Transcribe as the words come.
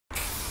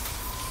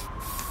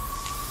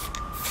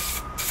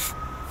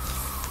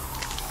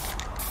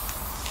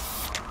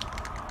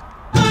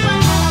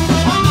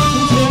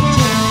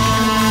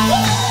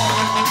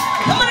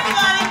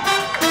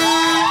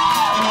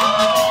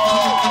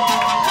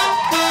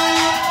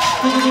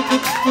You're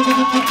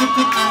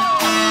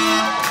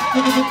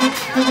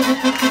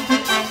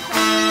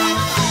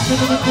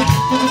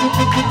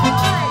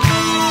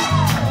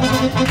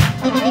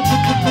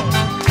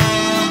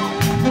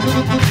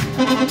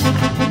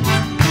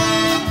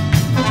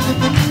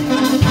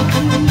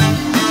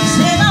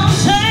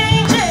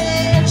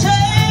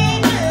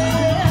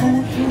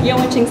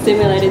watching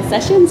Stimulated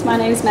Sessions. My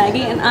name's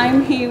Maggie and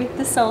I'm here with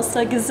the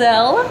salsa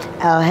Gazele.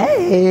 Oh,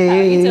 hey. How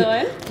are you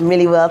doing?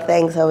 Really well,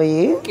 thanks. How are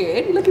you?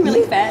 Good. You're looking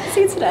really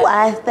fancy today.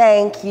 Why,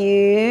 thank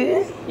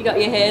you. You got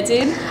your hair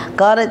did?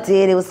 Got it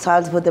did. It was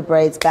time to put the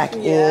braids back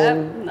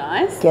in.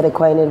 Nice. Get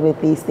acquainted with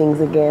these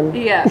things again.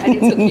 Yeah, and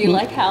it took you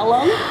like how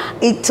long?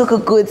 It took a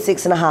good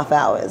 6.5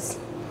 hours.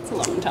 It's a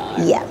long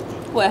time. Yeah.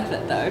 Worth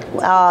it though.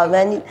 Oh,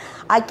 man.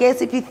 I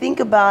guess if you think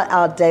about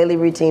our daily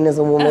routine as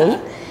a woman,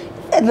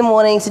 in the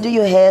morning to do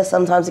your hair,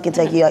 sometimes it can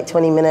take you like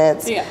 20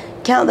 minutes. Yeah.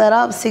 Count that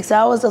up, 6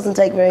 hours doesn't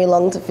take very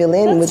long to fill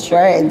in with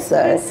braids. So.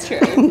 That's true.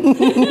 So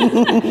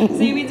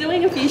you've been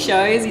doing a few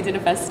shows. You did a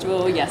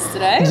festival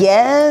yesterday.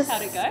 Yes.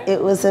 How'd it go?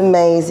 It was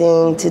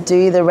amazing to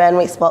do the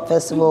Randwick Spot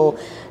Festival.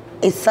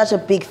 It's such a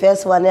big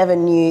festival I never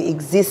knew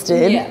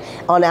existed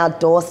on our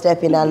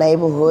doorstep in our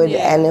neighborhood,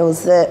 and it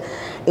was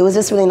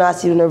just really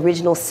nice to do an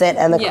original set,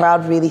 and the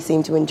crowd really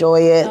seemed to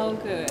enjoy it. Oh,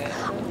 good.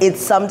 It's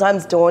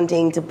sometimes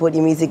daunting to put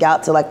your music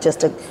out to like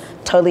just a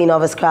totally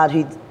novice crowd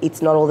who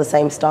it's not all the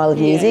same style of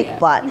music,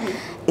 but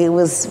it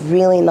was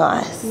really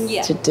nice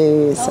to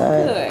do. So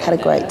had a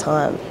great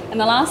time. And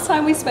the last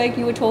time we spoke,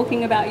 you were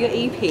talking about your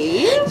EP.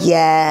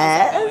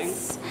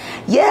 Yes.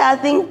 Yeah, I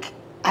think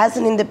as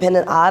an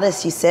independent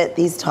artist, you set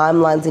these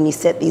timelines and you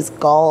set these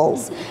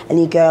goals, and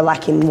you go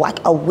like in like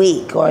a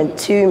week or in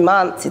 2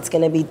 months, it's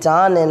going to be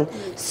done. And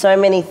so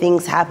many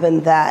things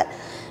happen that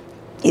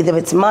either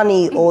it's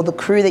money or the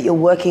crew that you're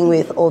working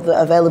with or the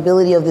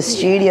availability of the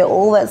studio,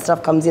 all that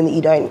stuff comes in that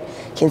you don't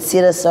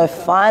consider. So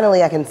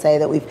finally I can say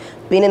that we've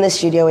been in the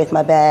studio with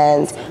my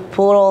bands,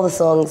 pulled all the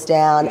songs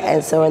down,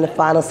 and so we're in the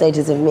final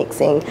stages of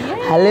mixing. Yay.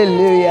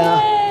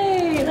 Hallelujah.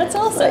 Yay, that's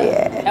awesome. So,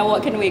 yeah. And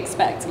what can we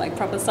expect? Like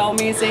proper soul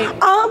music?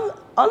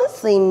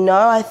 Honestly,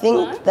 no. I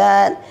think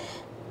that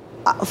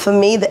for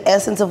me, the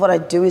essence of what I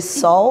do is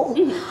soul,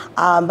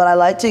 but I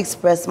like to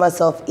express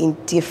myself in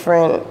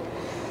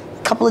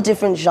couple of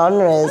different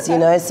genres, you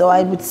know, so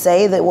I would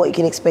say that what you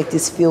can expect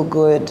is feel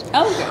good.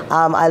 Okay.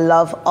 I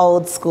love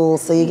old school,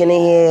 so you're gonna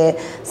hear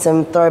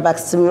some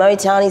throwbacks to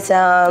Motowny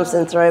sounds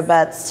and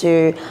throwbacks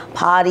to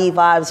party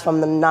vibes from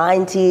the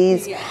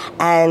 90s,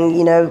 and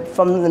you know,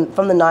 from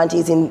the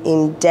 90s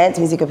in dance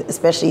music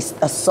especially,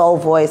 a soul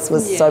voice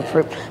was so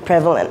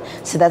prevalent.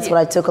 So that's what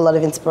I took a lot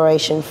of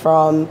inspiration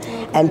from,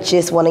 and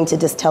just wanting to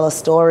just tell a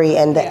story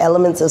and the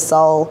elements of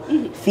soul,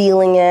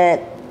 feeling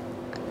it,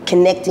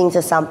 connecting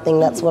to something.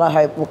 That's what I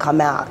hope will come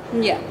out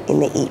in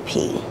the EP.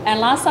 And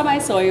last time I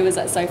saw you was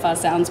at So Far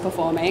Sounds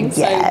performing.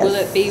 Yes. So will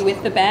it be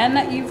with the band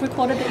that you've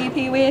recorded the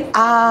EP with?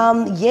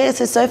 Yeah,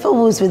 so far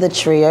was with a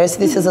trio, so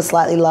this is a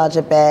slightly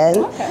larger band.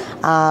 Okay.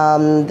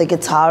 The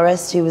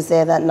guitarist who was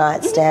there that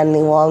night,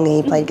 Stanley Wong,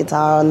 he played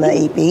guitar on the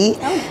EP.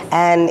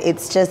 And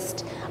it's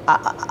just,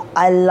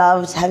 I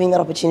loved having that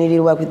opportunity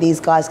to work with these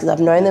guys because I've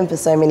known them for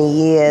so many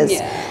years.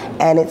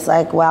 And it's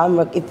like, wow,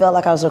 it felt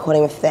like I was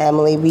recording with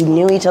family. We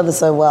knew each other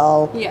so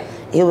well.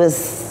 It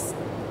was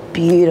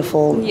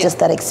beautiful, just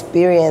that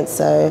experience.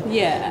 So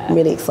I'm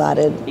really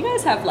excited. You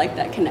guys have like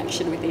that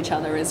connection with each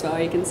other as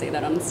well. You can see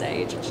that on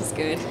stage, which is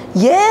good.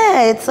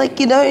 Yeah, it's like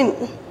you don't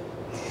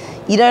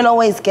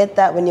always get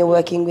that when you're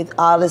working with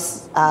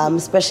artists,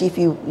 especially if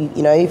you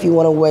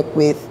want to work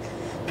with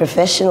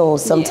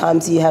professionals.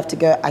 Sometimes you have to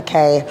go,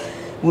 okay,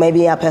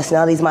 maybe our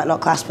personalities might not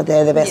clash, but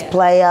they're the best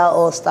player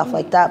or stuff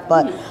like that.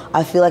 But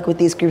I feel like with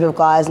this group of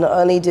guys, not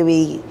only do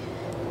we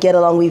get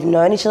along, we've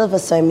known each other for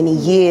so many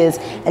years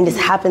and just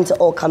happened to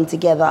all come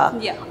together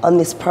on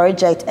this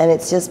project, and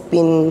it's just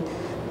been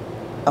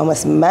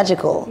almost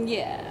magical.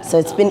 So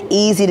it's been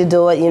easy to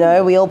do it, you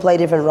know. We all play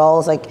different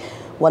roles. Like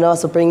one of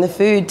us will bring the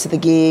food to the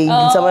gig,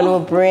 someone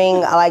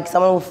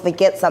will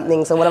forget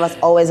something, so one of us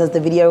always has the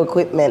video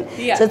equipment.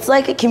 So it's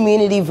like a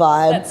community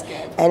vibe. That's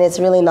good. And it's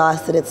really nice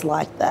that it's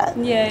like that.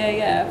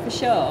 Yeah, for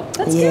sure.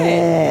 That's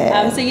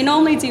good. So you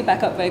normally do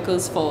backup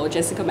vocals for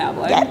Jessica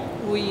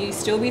Malbone. Will you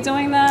still be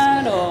doing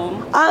that, or?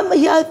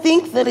 Yeah, I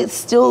think that it's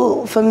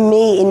still, for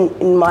me,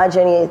 in my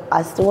journey,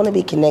 I still want to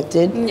be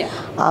connected.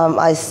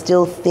 I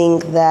still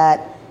think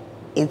that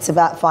it's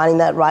about finding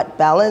that right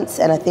balance,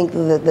 and I think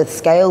that the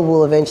scale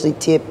will eventually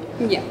tip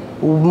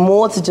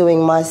more to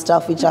doing my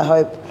stuff, which I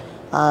hope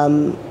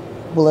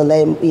will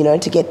enable, you know,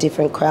 to get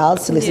different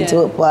crowds to listen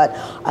to it. But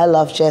I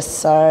love Jess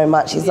so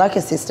much. She's like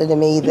a sister to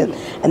me,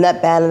 and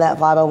that band and that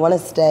vibe, I want to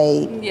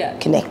stay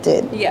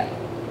connected.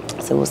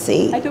 So we'll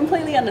see. I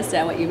completely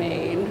understand what you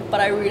mean, but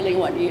I really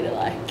want you to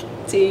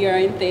like do your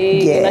own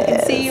thing. And I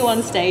can see you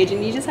on stage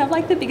and you just have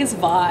like the biggest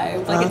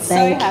vibe. Like it's so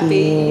happy.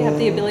 You have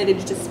the ability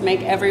to just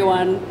make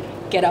everyone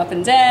get up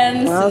and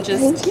dance and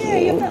just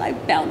you're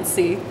like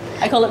bouncy.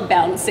 I call it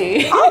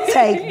bouncy. I'll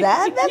take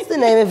that. That's the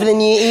name of the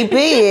new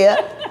EP.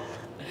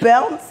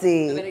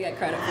 bouncy. I'm gonna get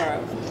credit for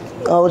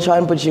it. I will try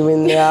and put you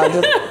in there.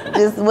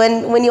 Just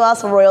when you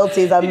ask for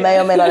royalties, I may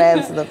or may not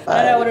answer the phone.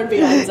 I know what it'd be.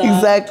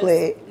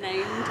 Exactly. Just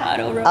name,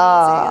 title, royalties,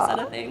 that sort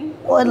of thing.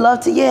 Well, I'd love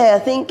to. Yeah, I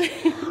think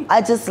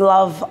I just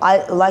love.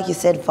 Like you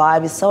said,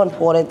 vibe is so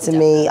important to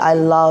me. I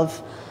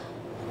love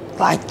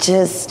like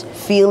just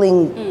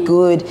feeling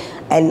good,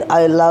 and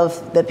I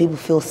love that people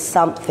feel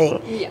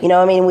something. Yeah. You know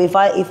what I mean?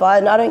 If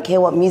I don't care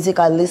what music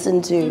I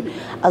listen to,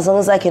 as long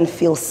as I can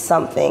feel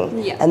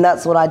something. Yeah. And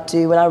that's what I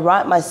do. When I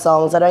write my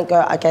songs, I don't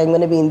go, okay, I'm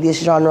going to be in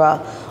this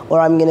genre, or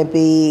I'm going to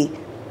be,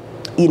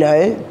 you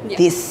know,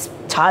 this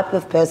type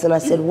of person. I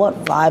said,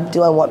 what vibe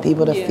do I want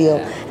people to feel?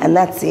 And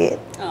that's it.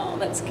 Oh,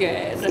 that's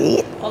good.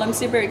 See? Well, I'm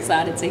super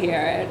excited to hear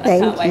it. I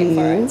Thank can't wait you.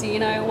 for it. Do you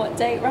know what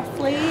date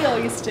roughly, or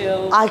you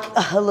still?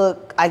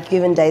 Look, I've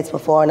given dates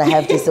before and I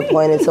have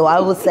disappointed, so I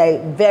will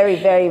say very,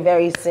 very,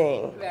 very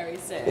soon. Very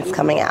soon. It's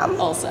coming out.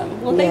 Awesome.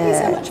 Well, thank you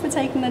so much for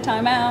taking the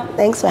time out.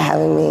 Thanks for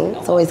having me.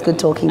 It's always good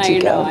talking to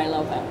you, girl. I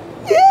love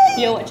it.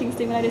 You're watching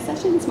Stimulated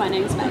Sessions. My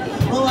name's Maggie.